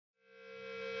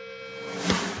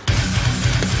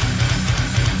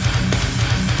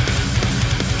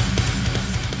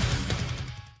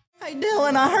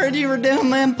Dylan, I heard you were doing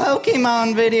them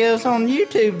Pokemon videos on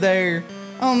YouTube there.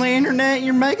 On the internet,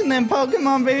 you're making them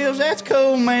Pokemon videos. That's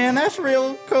cool, man. That's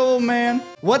real cool, man.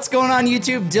 What's going on,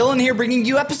 YouTube? Dylan here, bringing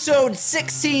you episode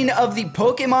 16 of the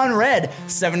Pokémon Red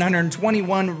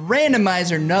 721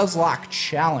 Randomizer Nuzlocke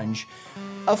Challenge.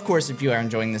 Of course, if you are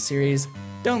enjoying this series,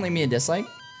 don't leave me a dislike.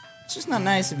 It's just not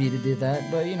nice of you to do that,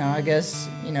 but, you know, I guess,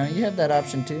 you know, you have that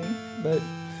option too. But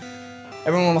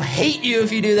everyone will hate you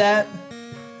if you do that.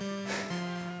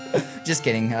 Just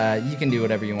kidding. You can do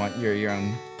whatever you want. You're your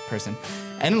own person.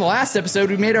 And in the last episode,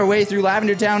 we made our way through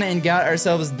Lavender Town and got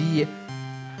ourselves the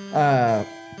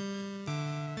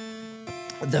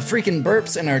freaking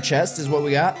burps in our chest is what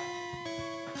we got.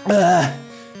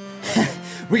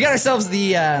 We got ourselves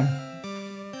the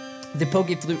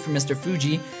Poke Flute from Mr.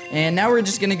 Fuji, and now we're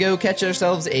just gonna go catch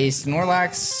ourselves a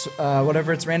Snorlax,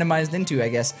 whatever it's randomized into, I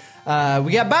guess.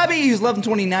 We got Bobby, who's level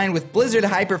 29 with Blizzard,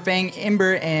 Hyper Fang,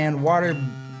 Ember, and Water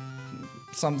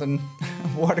something,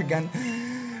 Water Gun.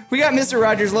 We got Mr.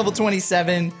 Rogers, level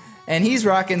 27, and he's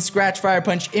rocking Scratch, Fire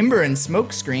Punch, Ember, and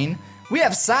Smoke Screen. We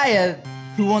have Saya,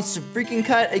 who wants to freaking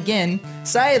cut again.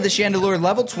 Saya the Chandelure,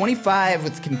 level 25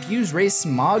 with Confuse, Race,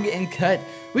 Smog, and Cut.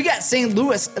 We got St.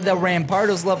 Louis the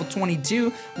Rampardos, level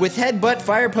 22 with Headbutt,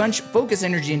 Fire Punch, Focus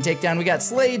Energy, and Takedown. We got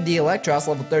Slade the Electros,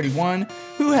 level 31,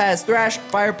 who has Thrash,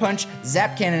 Fire Punch,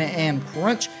 Zap Cannon, and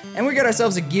Crunch. And we got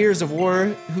ourselves a Gears of War,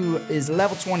 who is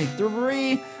level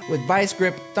 23 with Vice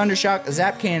Grip, Thundershock,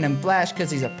 Zap Cannon, and Flash, because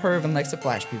he's a perv and likes to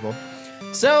flash people.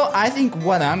 So I think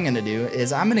what I'm going to do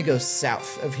is I'm going to go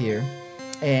south of here,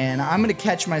 and I'm going to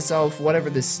catch myself whatever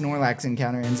this Snorlax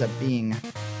encounter ends up being.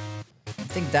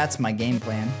 I think that's my game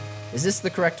plan. Is this the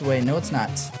correct way? No, it's not.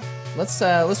 Let's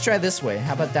try this way.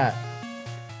 How about that?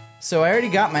 So I already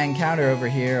got my encounter over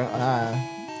here a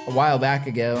while back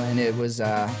ago, and it was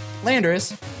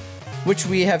Landorus, which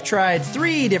we have tried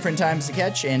 3 different times to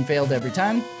catch and failed every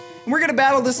time. And we're gonna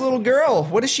battle this little girl.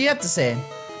 What does she have to say?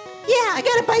 Yeah, I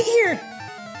got a bite here.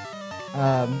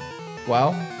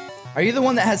 Well, are you the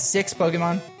one that has 6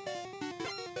 Pokemon?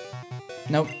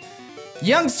 Nope.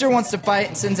 Youngster wants to fight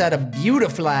and sends out a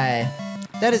Beautifly.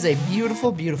 That is a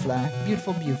beautiful Beautifly.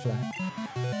 Beautiful Beautifly.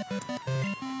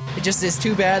 It just is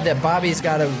too bad that Bobby's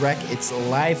gotta wreck its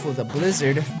life with a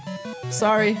blizzard.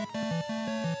 Sorry.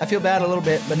 I feel bad a little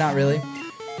bit, but not really.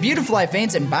 Beautifly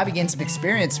faints and Bobby gains some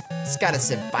experience. It's got a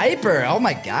Seviper. Oh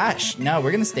my gosh. No,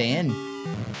 we're gonna stay in.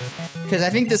 Because I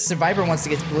think this Seviper wants to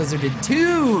get blizzarded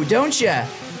too, don't ya?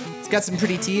 It's got some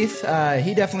pretty teeth.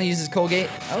 He definitely uses Colgate.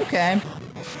 Okay.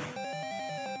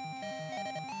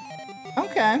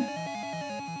 Okay.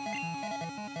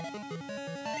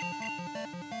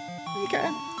 Okay.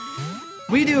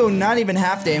 We do not even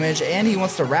half damage, and he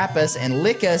wants to wrap us and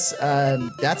lick us.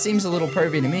 That seems a little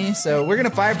pervy to me, so we're gonna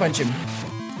Fire Punch him.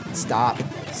 Stop.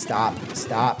 Stop.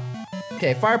 Stop.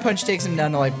 Okay, Fire Punch takes him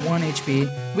down to like 1 HP.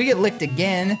 We get licked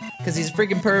again, because he's a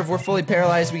freaking perv. We're fully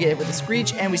paralyzed. We get hit with a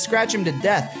Screech, and we scratch him to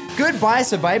death. Goodbye,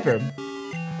 Seviper.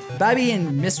 Bobby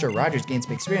and Mr. Rogers gain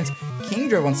some experience.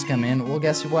 Kingdra wants to come in. Well,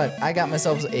 guess what? I got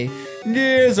myself a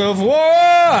Gears of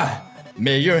War!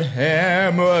 May your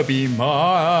hammer be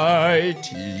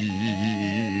mighty.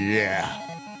 Yeah.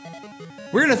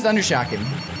 We're gonna Thundershock him.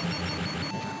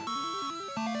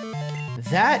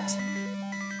 That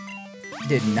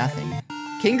did nothing.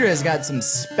 Kingdra has got some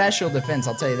special defense,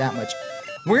 I'll tell you that much.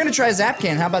 We're gonna try Zap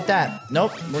Cannon. How about that?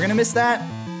 Nope, we're gonna miss that.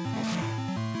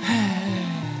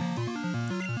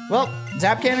 Well,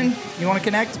 Zap Cannon, you want to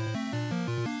connect?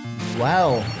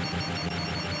 Well.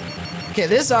 Okay,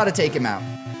 this ought to take him out.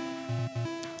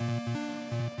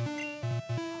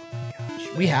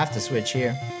 We have to switch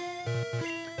here.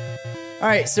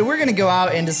 Alright, so we're going to go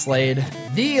out into Slade.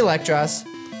 The Electros.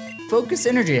 Focus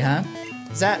Energy, huh?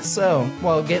 Is that so?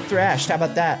 Well, get thrashed. How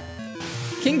about that?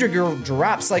 Kingdra Girl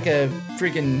drops like a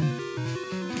freaking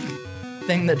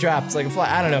thing that drops like a fly.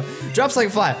 I don't know. Drops like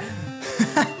a fly.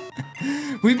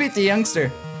 We beat the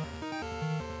youngster.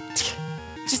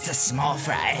 Just a small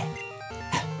fry.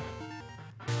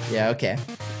 Yeah, okay.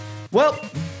 Well,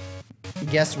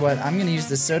 guess what? I'm gonna use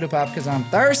the Soda Pop because I'm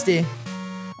thirsty.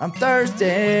 I'm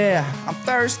thirsty. I'm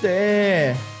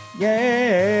thirsty.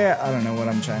 Yeah. I don't know what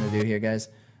I'm trying to do here, guys.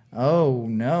 Oh,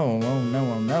 no. Oh, no.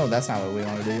 Oh, no. That's not what we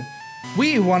want to do.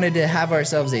 We wanted to have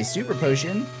ourselves a Super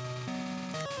Potion.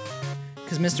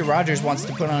 Because Mr. Rogers wants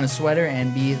to put on a sweater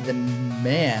and be the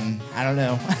man. I don't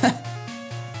know.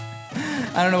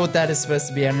 I don't know what that is supposed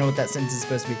to be. I don't know what that sentence is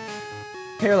supposed to be.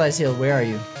 Paralyze Heal, where are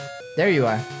you? There you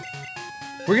are.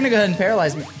 We're going to go ahead and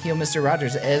Paralyze Heal Mr.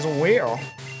 Rogers as well.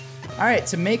 Alright,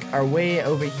 to make our way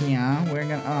over here, we're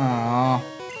going to... Aww.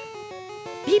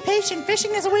 Be patient,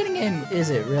 fishing is a waiting game. Is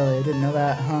it really? I didn't know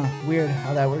that. Huh, weird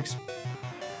how that works.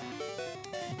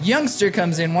 Youngster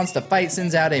comes in, wants to fight,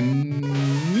 sends out a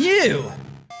Mew.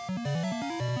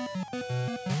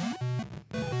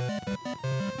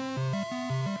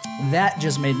 That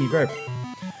just made me burp.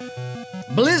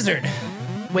 Blizzard.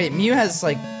 Wait, Mew has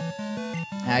like,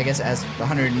 I guess it has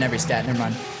 100 in every stat, never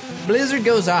mind. Blizzard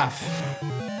goes off.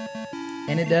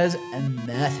 And it does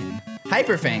nothing.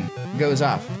 Hyper Fang goes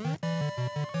off.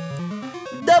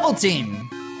 Double team.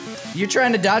 You're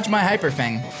trying to dodge my Hyper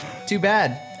Fang. Too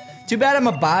bad. Too bad I'm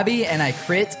a Bobby and I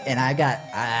crit and I got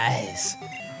eyes.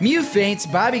 Mew faints,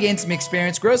 Bobby gains some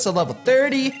experience, grows to level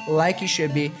 30, like he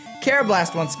should be.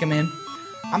 Carablast wants to come in.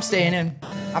 I'm staying in.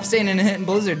 I'm staying in and hitting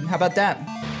Blizzard. How about that?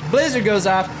 Blizzard goes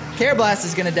off. Carablast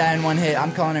is gonna die in one hit.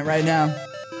 I'm calling it right now.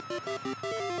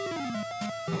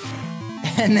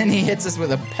 And then he hits us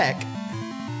with a peck.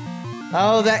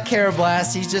 Oh, that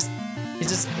Carablast, he's just,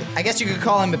 I guess you could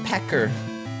call him a pecker.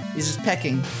 He's just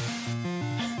pecking.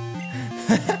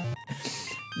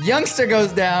 Youngster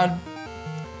goes down.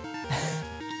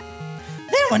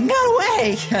 That one got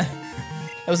away.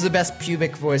 That was the best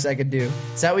pubic voice I could do.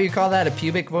 Is that what you call that? A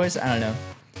pubic voice? I don't know.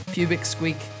 Pubic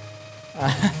squeak.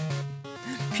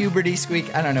 Puberty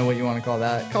squeak. I don't know what you want to call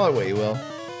that. Call it what you will.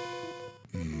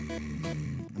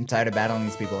 I'm tired of battling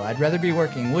these people. I'd rather be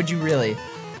working. Would you really?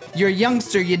 You're a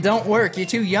youngster. You don't work. You're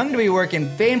too young to be working.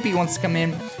 Fanpy wants to come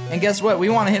in. And guess what? We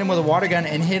want to hit him with a water gun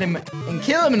and hit him and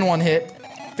kill him in one hit.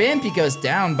 Fanpy goes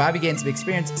down. Bobby gains some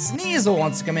experience. Sneasel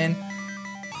wants to come in.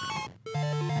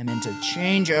 I meant to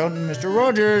change out Mr.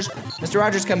 Rogers. Mr.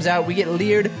 Rogers comes out. We get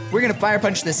leered. We're going to fire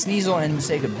punch the Sneasel and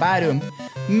say goodbye to him.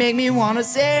 Make me want to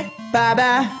say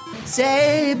bye-bye.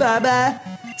 Say bye-bye.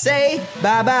 Say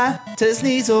bye-bye to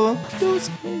Sneasel.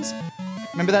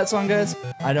 Remember that song, guys?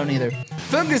 I don't either.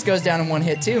 Fungus goes down in one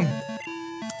hit, too.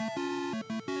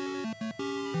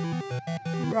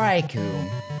 Raikou.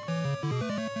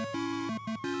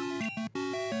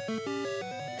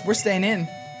 We're staying in.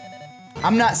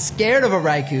 I'm not scared of a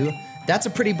Raikou. That's a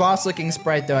pretty boss-looking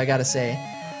sprite, though, I gotta say.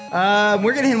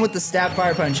 We're gonna hit him with the Stab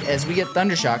Fire Punch as we get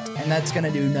Thundershocked, and that's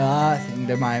gonna do nothing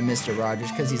to my Mr. Rogers,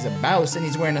 because he's a bouse, and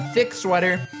he's wearing a thick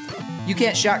sweater. You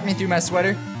can't shock me through my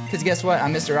sweater, because guess what?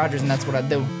 I'm Mr. Rogers, and that's what I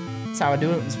do. That's how I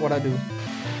do it. That's what I do.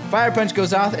 Fire Punch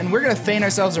goes off, and we're gonna feign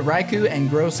ourselves a Raikou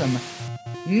and grow some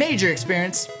major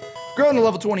experience. Growing to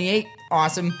level 28.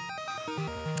 Awesome.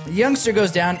 Youngster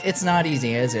goes down. It's not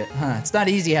easy, is it? Huh. It's not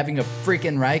easy having a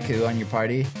freaking Raikou on your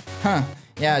party. Huh.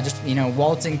 Yeah, just, you know,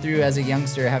 waltzing through as a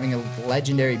youngster, having a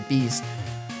legendary beast.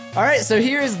 Alright, so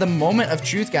here is the moment of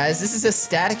truth, guys. This is a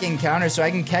static encounter, so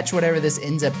I can catch whatever this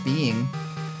ends up being.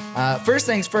 First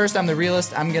things first, I'm the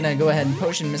realist. I'm gonna go ahead and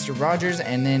potion Mr. Rogers,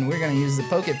 and then we're gonna use the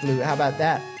Poke Flute. How about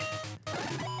that?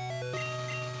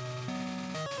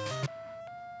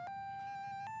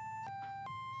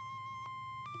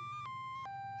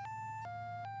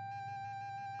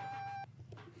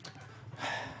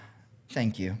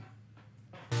 Thank you.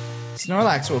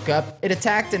 Snorlax woke up. It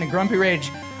attacked in a grumpy rage.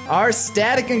 Our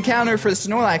static encounter for the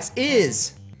Snorlax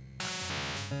is...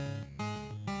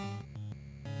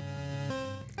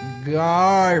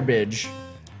 garbage.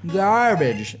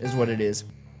 Garbage is what it is.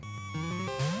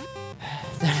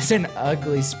 That is an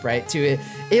ugly sprite to it.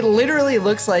 It literally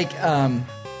looks like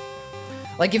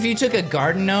if you took a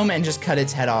garden gnome and just cut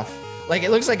its head off. Like,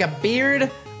 it looks like a beard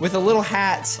with a little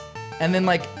hat and then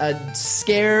like a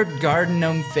scared garden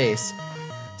gnome face.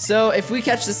 So if we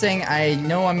catch this thing, I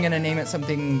know I'm gonna name it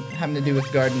something having to do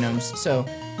with garden gnomes. So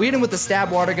we hit him with the Stab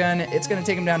Water Gun. It's gonna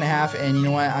take him down to half, and you know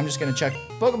what? I'm just gonna chuck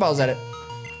Pokeballs at it.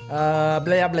 Blah,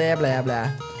 blah, blah,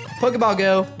 blah. Pokeball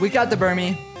go. We got the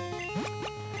Burmy.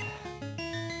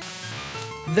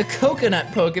 The coconut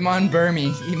Pokemon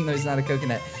Burmy, even though he's not a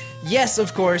coconut. Yes,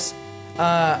 of course.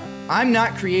 I'm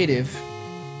not creative.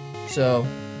 So,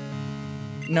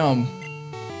 Gnome.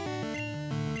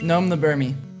 Gnome the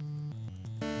Burmy.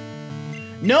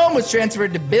 Gnome was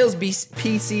transferred to Bill's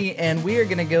PC, and we are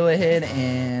gonna go ahead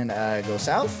and go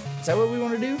south. Is that what we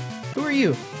want to do? Who are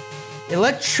you?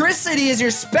 Electricity is your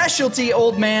specialty,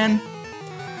 old man.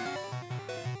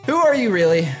 Who are you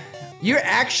really? You're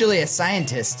actually a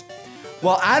scientist.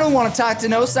 Well, I don't want to talk to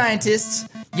no scientists.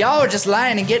 Y'all are just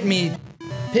lying and getting me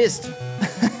pissed.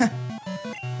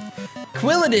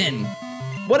 Quilladin,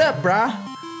 what up, brah?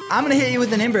 I'm gonna hit you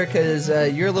with an Ember because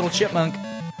you're a little chipmunk,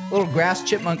 little grass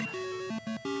chipmunk.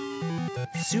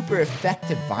 Super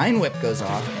effective Vine Whip goes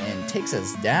off and takes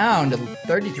us down to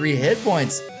 33 hit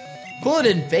points.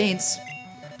 Quilladin faints,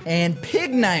 and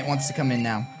Pignite wants to come in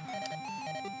now.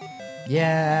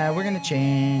 Yeah, we're gonna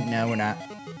change. No, we're not.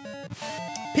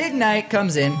 Pignite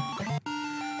comes in,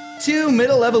 2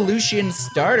 middle evolution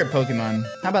starter Pokemon.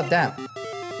 How about that?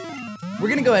 We're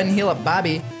gonna go ahead and heal up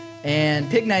Bobby, and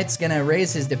Pignite's gonna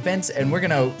raise his defense, and we're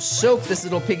gonna soak this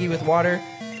little piggy with water.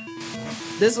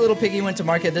 This little piggy went to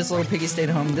market, this little piggy stayed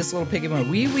home, this little piggy went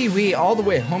wee all the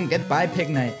way home. Goodbye,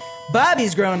 Pignite.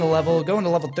 Bobby's growing to level, going to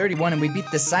level 31, and we beat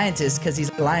the scientist because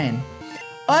he's lying.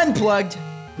 Unplugged,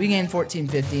 we gained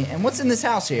 1450, and what's in this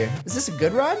house here? Is this a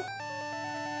good rod?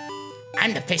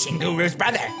 I'm the fishing guru's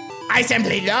brother. I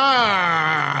simply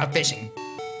love fishing.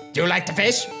 Do you like to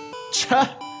fish?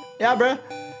 Yeah, bro.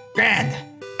 Grand.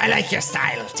 I like your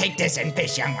style. Take this and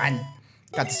fish, young one.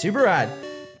 Got the super rod.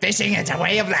 Fishing is a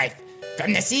way of life.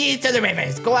 From the seas to the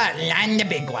rivers, go out and land the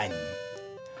big one.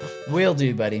 Will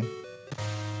do, buddy.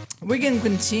 We can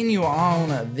continue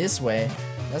on this way.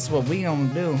 That's what we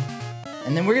gonna do.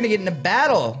 And then we're gonna get into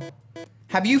battle.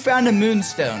 Have you found a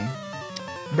moonstone?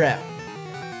 Bruh.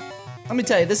 Let me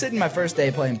tell you, this isn't my first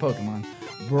day playing Pokemon.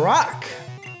 Brock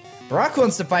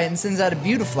wants to fight and sends out a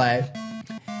Beautifly.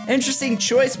 Interesting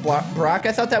choice, Brock.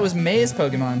 I thought that was May's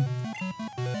Pokemon.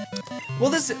 Well,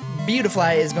 this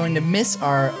Beautifly is going to miss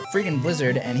our freaking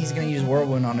Blizzard, and he's going to use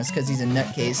Whirlwind on us because he's a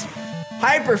nutcase.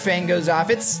 Hyper Fang goes off.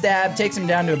 It's stabbed, takes him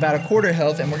down to about a quarter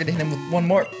health, and we're going to hit him with one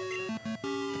more.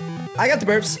 I got the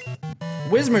burps.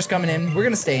 Whismer's coming in. We're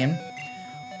going to stay in.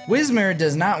 Whismer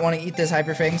does not want to eat this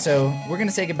Hyper Fang, so we're going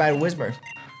to say goodbye to Whismer.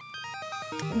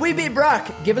 We beat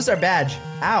Brock. Give us our badge.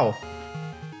 Ow.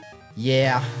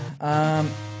 Yeah. I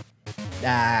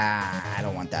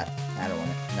don't want that. I don't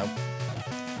want it. Nope.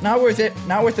 Not worth it.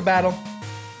 Not worth the battle.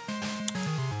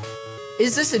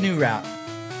 Is this a new route?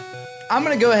 I'm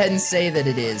gonna go ahead and say that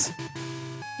it is.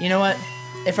 You know what?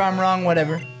 If I'm wrong,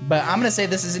 whatever. But I'm gonna say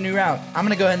this is a new route. I'm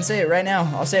gonna go ahead and say it right now.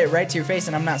 I'll say it right to your face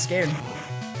and I'm not scared.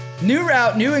 New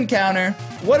route, new encounter.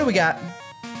 What do we got?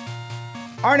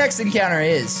 Our next encounter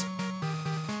is,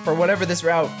 for whatever this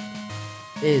route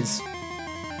is,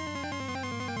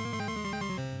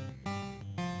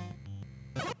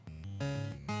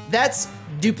 that's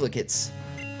duplicates.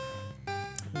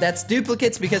 That's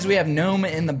duplicates because we have Gnome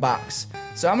in the box.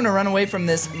 So I'm gonna run away from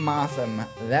this Motham.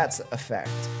 That's a fact.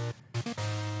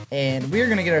 And we're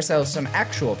gonna get ourselves some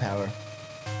actual power.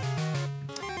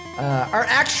 Our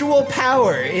actual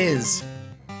power is...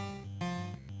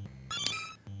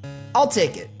 I'll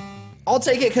take it. I'll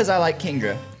take it because I like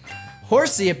Kingdra.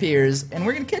 Horsey appears, and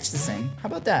we're gonna catch this thing. How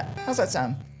about that? How's that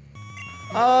sound?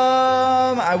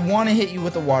 I want to hit you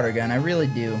with a water gun. I really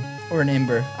do. Or an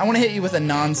ember. I want to hit you with a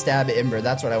non-stab ember.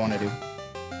 That's what I want to do.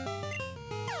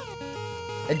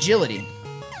 Agility.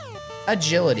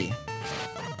 Agility.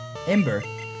 Ember.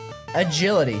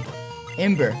 Agility.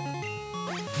 Ember.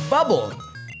 Bubble.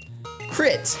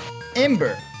 Crit.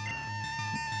 Ember.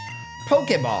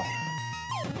 Pokeball.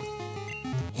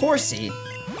 Horsey.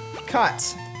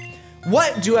 Cut.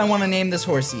 What do I want to name this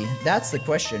Horsey? That's the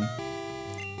question.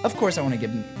 Of course I want to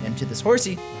give him to this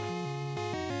Horsey.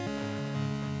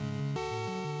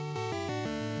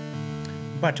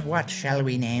 But what shall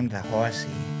we name the Horsey?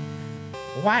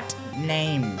 What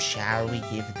name shall we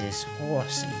give this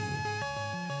Horsey?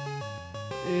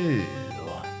 Ooh.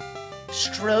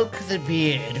 Stroke the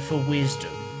beard for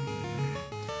wisdom.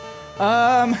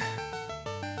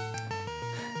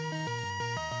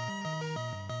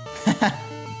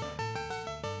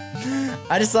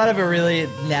 I just thought of a really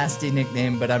nasty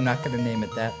nickname, but I'm not gonna name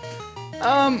it that.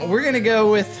 We're gonna go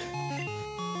with...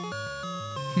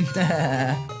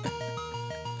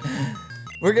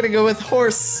 We're gonna go with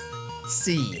Horse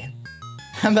C.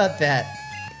 How about that?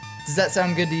 Does that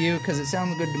sound good to you? Because it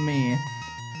sounds good to me.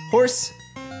 Horse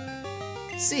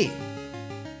C.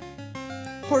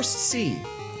 Horse C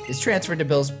is transferred to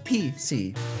Bill's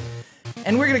PC.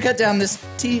 And we're gonna cut down this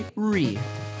T-Re.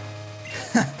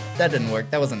 That didn't work.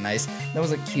 That wasn't nice. That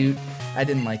wasn't cute. I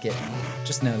didn't like it.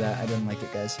 Just know that. I didn't like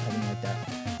it, guys. I didn't like that.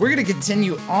 We're gonna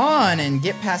continue on and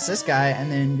get past this guy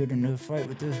and then get into a fight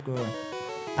with this guy.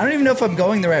 I don't even know if I'm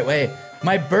going the right way.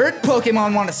 My bird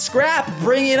Pokemon want to scrap.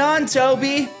 Bring it on,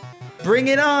 Toby. Bring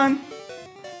it on.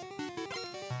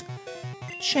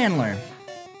 Chandler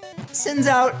sends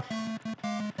out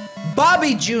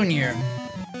Bobby Jr.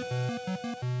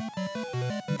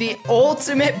 The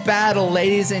ultimate battle,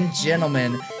 ladies and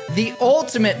gentlemen. The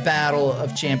ultimate battle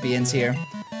of champions here.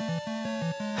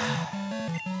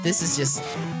 This is just...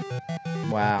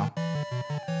 wow.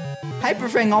 Hyper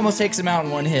Fang almost takes him out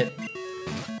in one hit.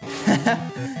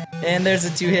 And there's a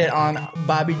 2-hit on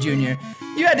Bobby Jr.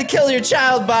 You had to kill your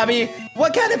child, Bobby.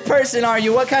 What kind of person are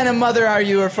you? What kind of mother are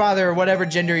you, or father, or whatever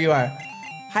gender you are?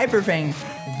 Hyper Fang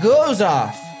goes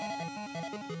off.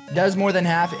 Does more than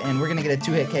half, and we're gonna get a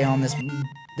 2-hit KO on this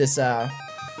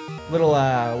little,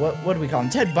 what do we call him?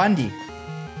 Ted Bundy.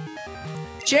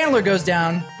 Chandler goes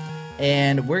down,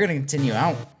 and we're gonna continue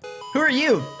out. Who are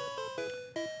you?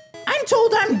 I'm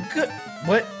told I'm good.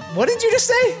 What did you just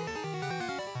say?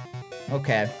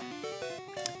 Okay.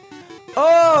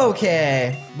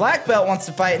 Okay. Black Belt wants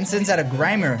to fight and sends out a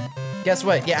Grimer. Guess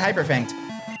what? Get Hyperfanged.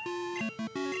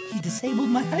 He disabled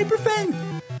my Hyperfang.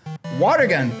 Water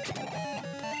Gun.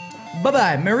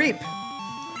 Bye-bye, Mareep.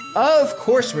 Of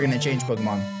course we're gonna change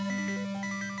Pokemon.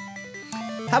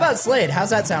 How about Slade? How's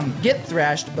that sound? Get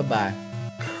Thrashed. Bye-bye.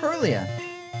 Curlia.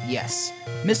 Yes.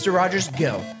 Mr. Rogers,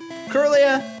 go.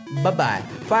 Curlia. Bye-bye.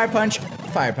 Fire Punch.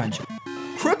 Fire Punch.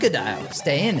 Crocodile.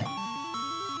 Stay in.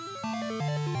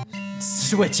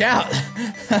 Switch out.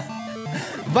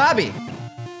 Bobby.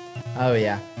 Oh,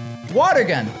 yeah. Water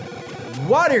Gun.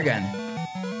 Water Gun.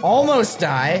 Almost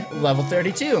die. Level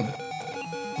 32.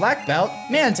 Black Belt.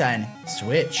 Mantine.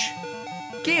 Switch.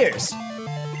 Gears.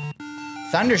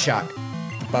 Thundershock.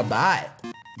 Bye-bye.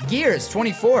 Gears.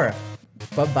 24.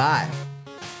 Bye-bye.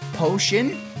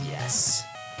 Potion. Yes.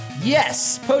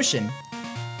 Yes. Potion.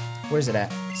 Where's it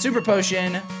at? Super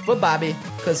Potion for Bobby,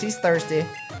 because he's thirsty.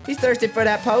 He's thirsty for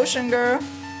that potion, girl.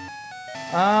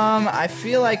 I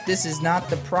feel like this is not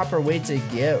the proper way to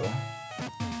go.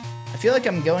 I feel like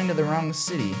I'm going to the wrong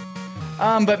city.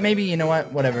 But maybe, you know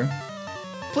what? Whatever.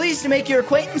 Pleased to make your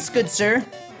acquaintance, good sir.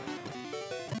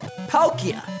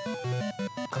 Palkia.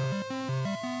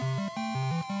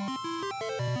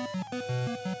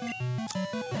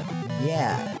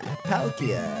 Yeah,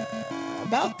 Palkia.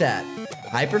 About that.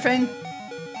 Hyperfang?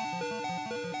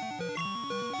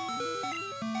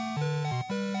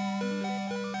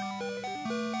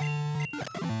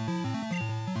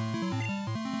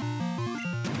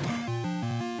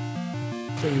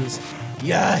 Please.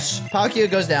 Yes! Palkia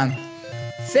goes down.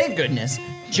 Thank goodness.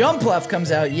 Jumpluff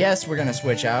comes out. Yes, we're gonna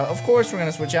switch out. Of course we're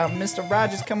gonna switch out. Mr.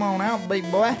 Rogers, come on out, big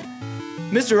boy.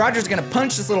 Mr. Rogers is gonna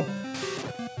punch this little...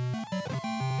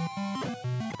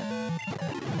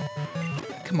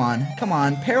 Come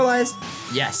on. Paralyzed?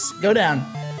 Yes, go down.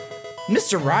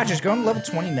 Mr. Rogers going to level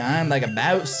 29 like a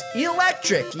mouse.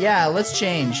 Electric! Yeah, let's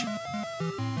change.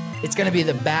 It's gonna be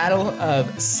the battle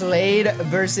of Slade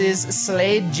versus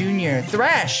Slade Jr.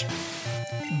 Thrash!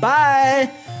 Bye!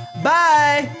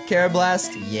 Bye!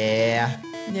 Carablast, yeah.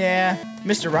 Yeah.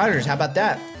 Mr. Rogers, how about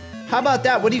that? How about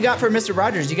that? What do you got for Mr.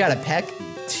 Rogers? You got a peck?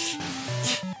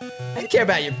 I don't care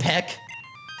about your peck.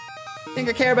 Think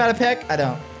I care about a peck? I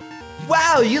don't.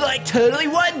 Wow, you like totally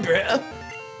won, bro.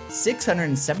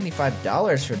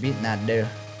 $675 for beating that dude.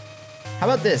 How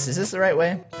about this? Is this the right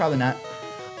way? Probably not.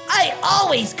 I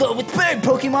always go with bird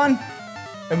Pokemon.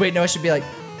 And wait, no, I should be like,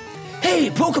 hey,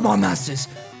 Pokemon Masters,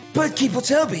 Bird Keeper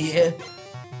Toby here.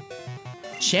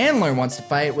 Chandler wants to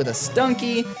fight with a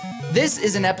Stunky. This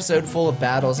is an episode full of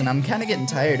battles, and I'm kind of getting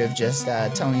tired of just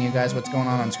telling you guys what's going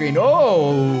on screen.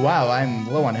 Oh, wow, I'm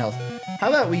low on health. How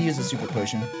about we use a Super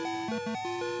Potion?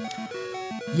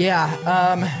 Yeah,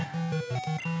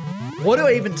 what do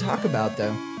I even talk about,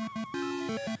 though?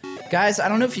 Guys, I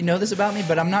don't know if you know this about me,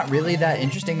 but I'm not really that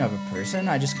interesting of a person.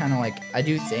 I just kind of like, I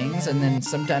do things, and then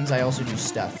sometimes I also do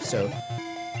stuff, so.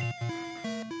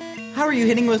 How are you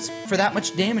hitting us for that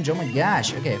much damage? Oh my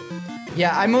gosh, okay.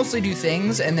 Yeah, I mostly do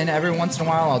things, and then every once in a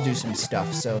while I'll do some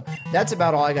stuff, so that's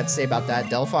about all I got to say about that.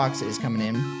 Delphox is coming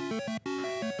in.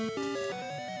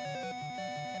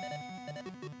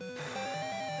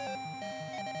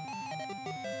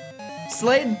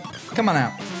 Slade, come on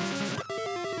out.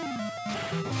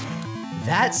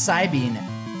 That Psybeam.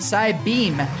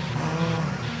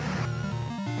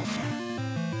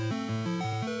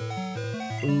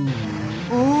 Ooh.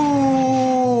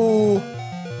 Ooh.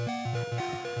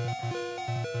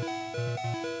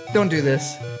 Don't do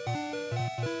this.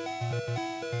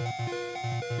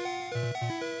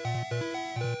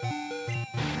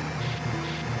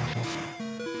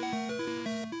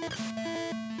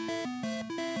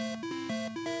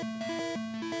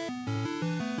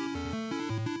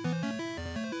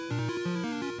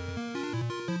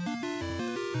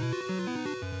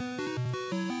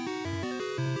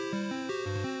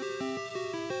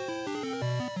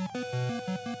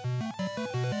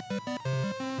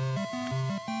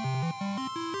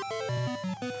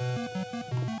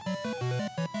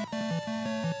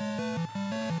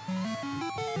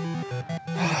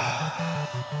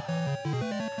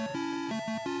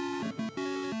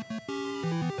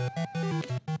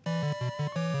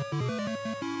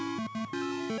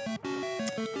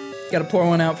 Gotta pour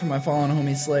one out for my fallen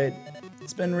homie Slade.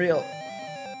 It's been real.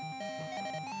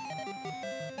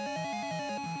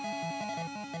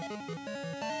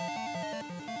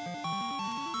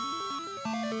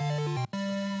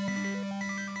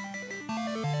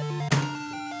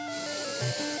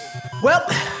 Well,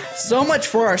 so much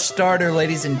for our starter,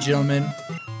 ladies and gentlemen.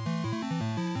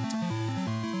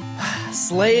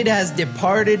 Slade has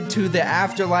departed to the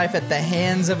afterlife at the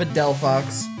hands of a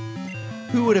Delphox.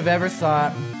 Who would have ever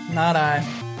thought? Not I.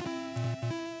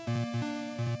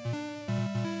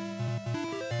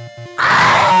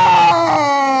 Ah!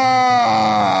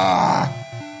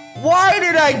 Why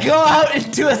did I go out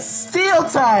into a steel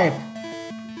type?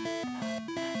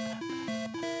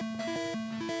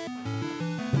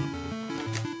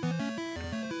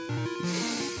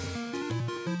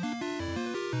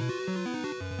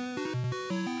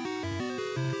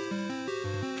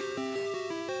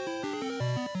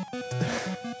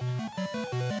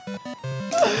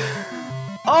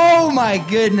 Oh my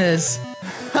goodness.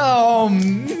 Oh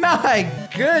my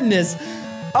goodness.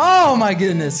 Oh my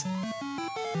goodness.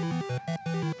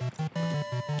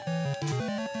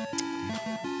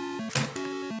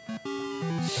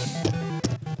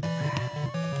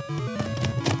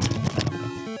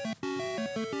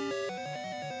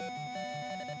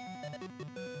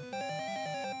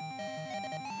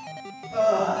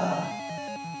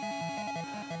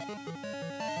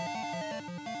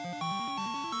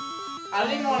 I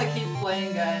don't even want to keep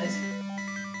playing, guys.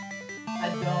 I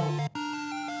don't.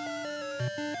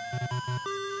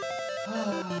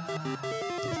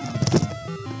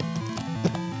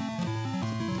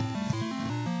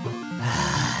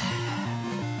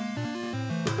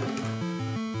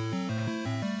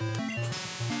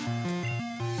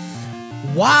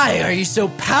 Why are you so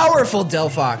powerful,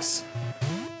 Delphox?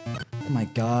 Oh my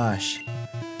gosh.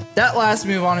 That last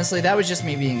move, honestly, that was just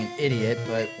me being an idiot,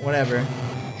 but whatever.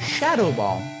 Shadow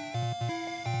Ball.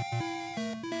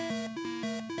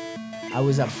 I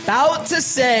was about to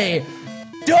say,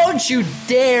 don't you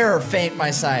dare faint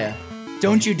my Saya.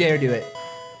 Don't you dare do it.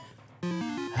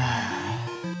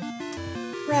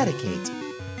 Eradicate.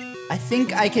 I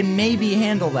think I can maybe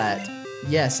handle that.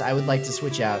 Yes, I would like to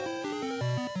switch out.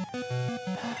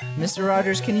 Mr.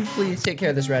 Rogers, can you please take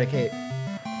care of this Eradicate?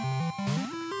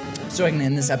 So I can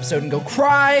end this episode and go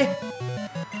cry!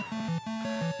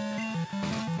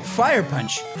 Fire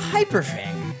Punch. Hyper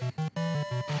Fang.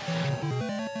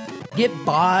 Get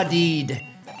bodied.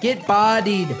 Get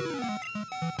bodied.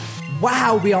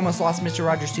 Wow, we almost lost Mr.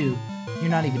 Rogers too. You're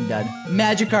not even done.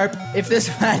 Magikarp. If this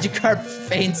Magikarp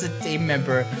faints a team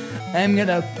member, I'm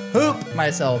gonna poop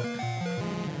myself.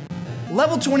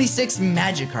 Level 26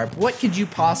 Magikarp. What could you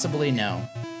possibly know?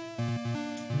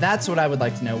 That's what I would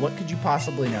like to know. What could you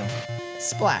possibly know?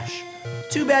 Splash.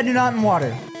 Too bad you're not in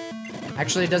water.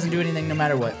 Actually, it doesn't do anything no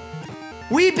matter what.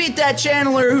 We beat that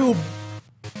channeler who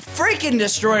freaking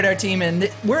destroyed our team, and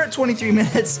we're at 23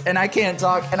 minutes, and I can't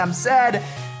talk, and I'm sad,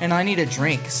 and I need a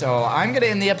drink. So I'm gonna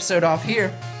end the episode off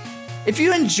here. If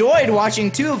you enjoyed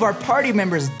watching two of our party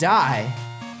members die,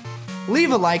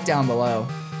 leave a like down below.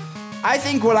 I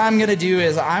think what I'm gonna do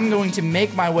is I'm going to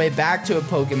make my way back to a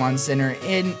Pokemon Center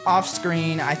in off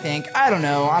screen, I think. I don't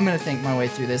know. I'm gonna think my way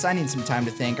through this. I need some time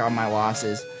to think on my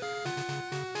losses.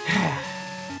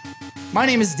 My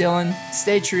name is Dylan.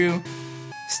 Stay true,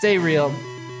 stay real,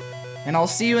 and I'll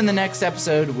see you in the next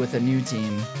episode with a new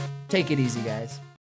team. Take it easy, guys.